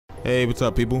Hey, what's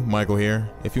up, people? Michael here.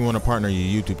 If you want to partner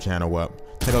your YouTube channel up,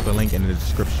 check out the link in the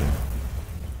description.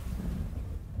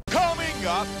 Coming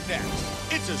up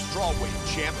next, it's a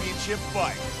strawweight championship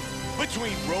fight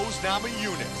between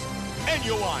Namajunas and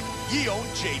Joanna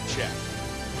Jedrzejczyk.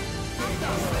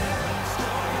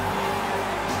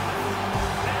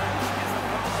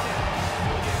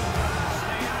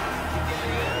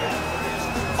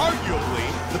 Arguably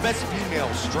the best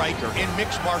female striker in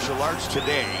mixed martial arts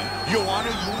today, Joanna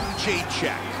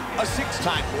Jedrzejczyk, a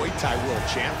 6-time Muay Thai world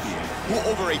champion who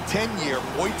over a 10-year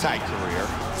Muay Thai career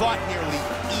fought nearly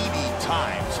 80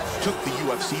 times, took the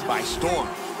UFC by storm,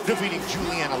 defeating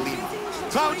Juliana Lima,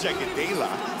 Claudia Gadelha,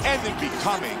 and then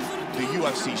becoming the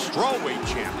UFC strawweight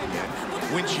champion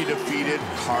when she defeated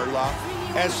Carla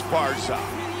Esparza.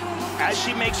 As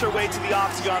she makes her way to the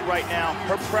octagon right now,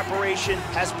 her preparation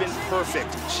has been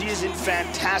perfect. She is in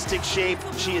fantastic shape,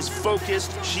 she is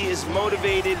focused, she is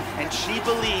motivated, and she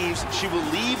believes she will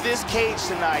leave this cage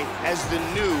tonight as the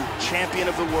new champion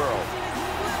of the world.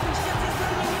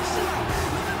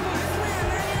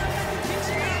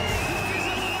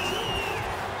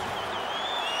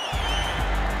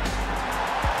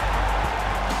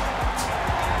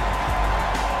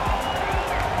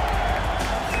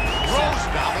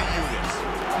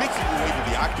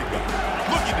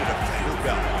 Looking to defend her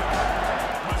belt.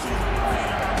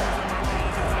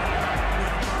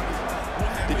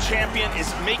 The champion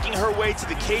is making her way to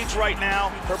the cage right now.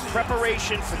 Her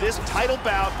preparation for this title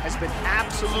bout has been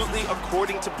absolutely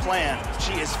according to plan.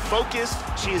 She is focused,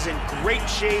 she is in great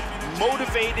shape,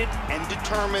 motivated, and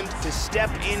determined to step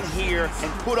in here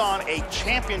and put on a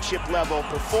championship level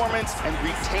performance and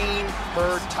retain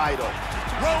her title.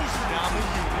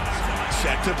 Namajunas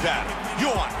set to battle.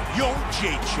 Joanna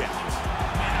Jedrzejczyk.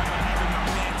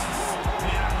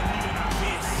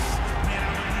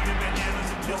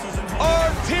 Our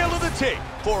tale of the tape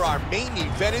for our main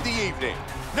event of the evening.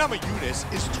 Namajunas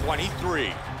is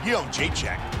 23.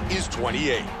 Jedrzejczyk is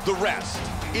 28. The rest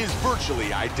is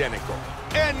virtually identical.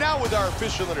 And now with our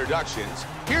official introductions,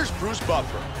 here's Bruce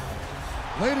Buffer.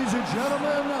 Ladies and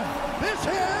gentlemen, this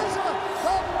is the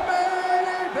main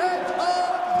event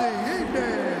of the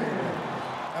evening.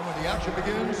 And when the action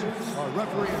begins, our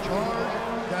referee in charge,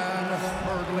 Dan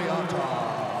Bergliata.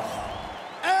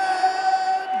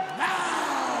 And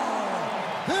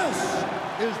now, this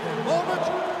is the moment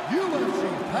UFC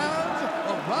fans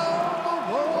around the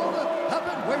world have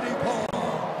been waiting for.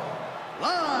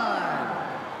 Live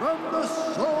from the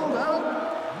sold-out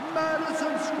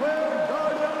Madison Square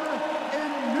Garden in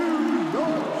New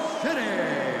York City.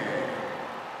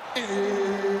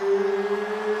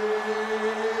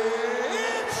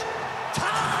 It's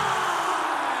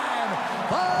time!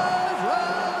 5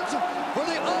 rounds for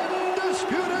the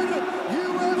undisputed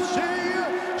UFC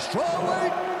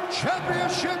Strawweight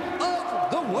Championship of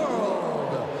the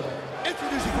World.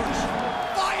 Introducing first,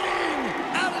 fighting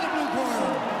out of the blue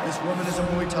corner. This woman is a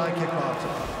Muay Thai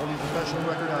kickboxer, holding a professional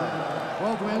record of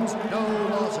 12 wins, no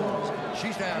losses.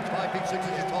 She stands 5 feet 6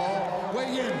 inches tall,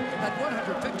 weighing in at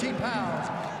 115 pounds.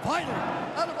 Fighting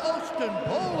out of Austin,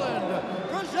 Poland,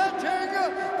 presenting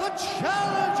the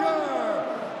challenger,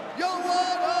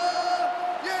 Joanna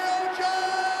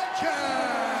Jedrzejczyk.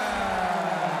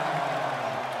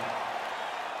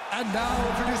 And now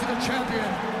introducing the champion,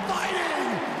 fighting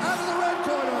out of the red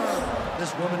corner.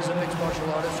 This woman is a mixed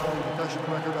martial artist holding a professional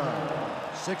record of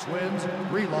 6 wins,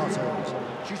 3 losses.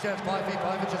 She stands 5 feet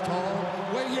 5 inches tall,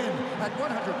 weighing in at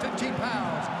 115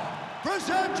 pounds.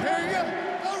 Presenting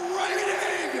the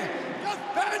reigning,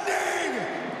 defending,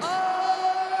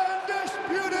 undisputed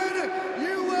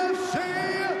UFC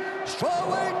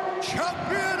strawweight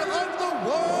champion of the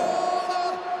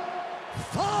world,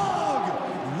 Thug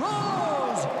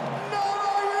Rose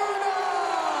Namajunas.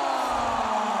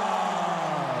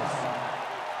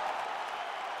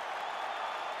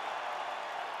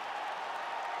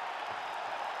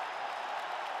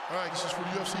 All right, this is for the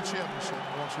UFC Championship.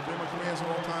 I want you to obey my commands at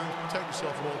all times, protect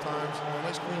yourself at all times, and a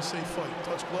nice, clean, safe fight.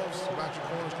 Touch gloves, back your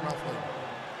corners, come out fighting.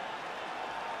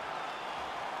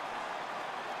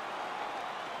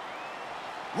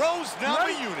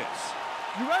 Namajunas.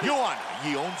 Joanna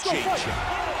Jedrzejczyk.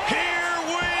 Here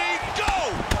we go!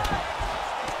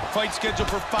 Fight scheduled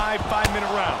for 5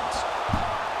 5-minute rounds.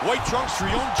 White trunks for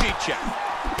Jedrzejczyk.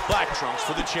 Black trunks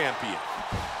for the champion.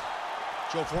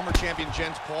 Joe, former champion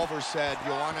Jens Pulver said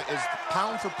Joanna is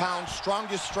pound-for-pound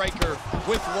strongest striker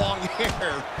with long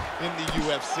hair in the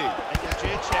UFC. And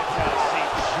Jedrzejczyk has a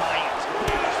giant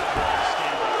advantage to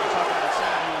stand up. We're talking about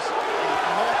someone who's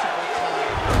a multiple-time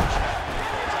world champion.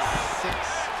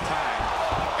 6-time.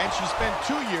 And she spent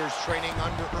 2 years training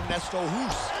under Ernesto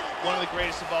Hus. One of the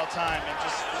greatest of all time, and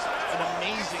just an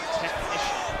amazing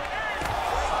technician.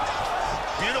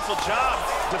 Beautiful job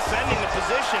defending the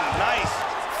position. Nice.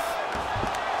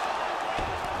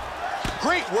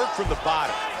 Great work from the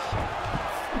bottom.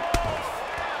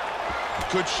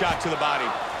 Good shot to the body.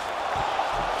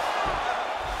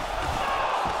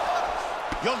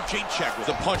 Young Jedrzejczyk with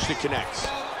a punch that connects.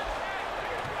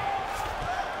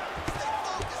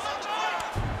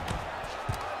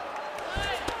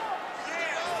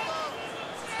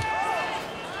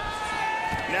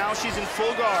 Now she's in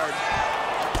full guard.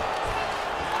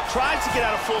 Tries to get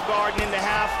out of full guard and into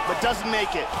half, but doesn't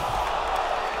make it.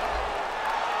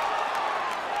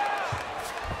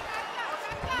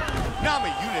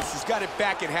 Namajunas has got it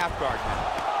back in half guard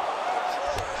now.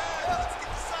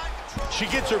 She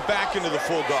gets her back into the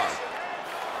full guard.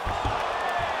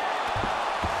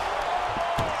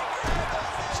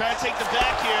 Trying to take the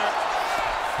back here.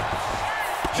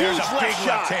 There's Huge a big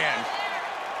shot. left hand.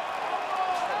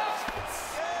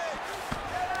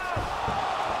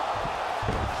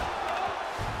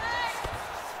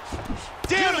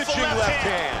 Damaging left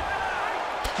hand.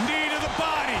 Knee to the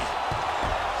body.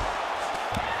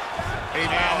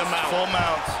 And the mount. Full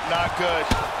mount. Not good.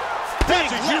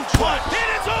 That's a huge punch.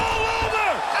 And it's all over.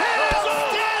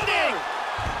 Outstanding.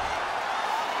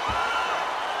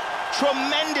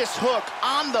 Tremendous hook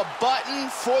on the button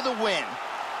for the win.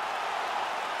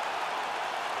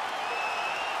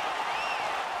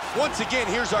 Once again,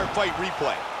 here's our fight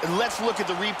replay. And let's look at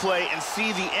the replay and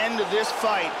see the end of this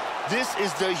fight. This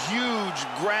is the huge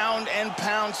ground and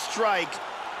pound strike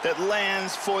that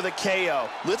lands for the KO.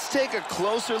 Let's take a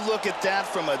closer look at that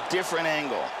from a different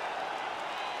angle.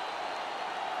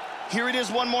 Here it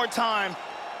is one more time.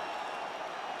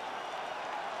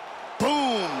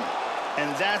 Boom!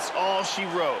 And that's all she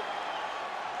wrote.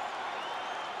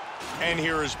 And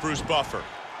here is Bruce Buffer.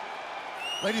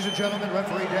 Ladies and gentlemen,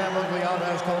 referee Dan Bergliata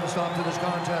has called a stop to this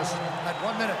contest at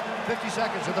 1 minute, 50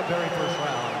 seconds of the very first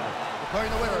round. Declaring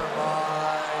the winner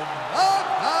by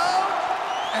knockout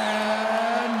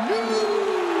and new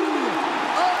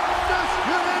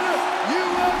undisputed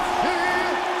UFC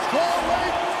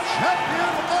strawweight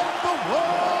champion of the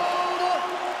world,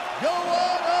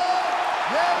 Joanna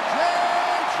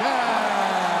Jedrzejczyk.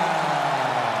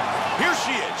 Here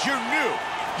she is, your new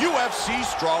UFC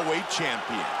strawweight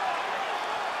champion.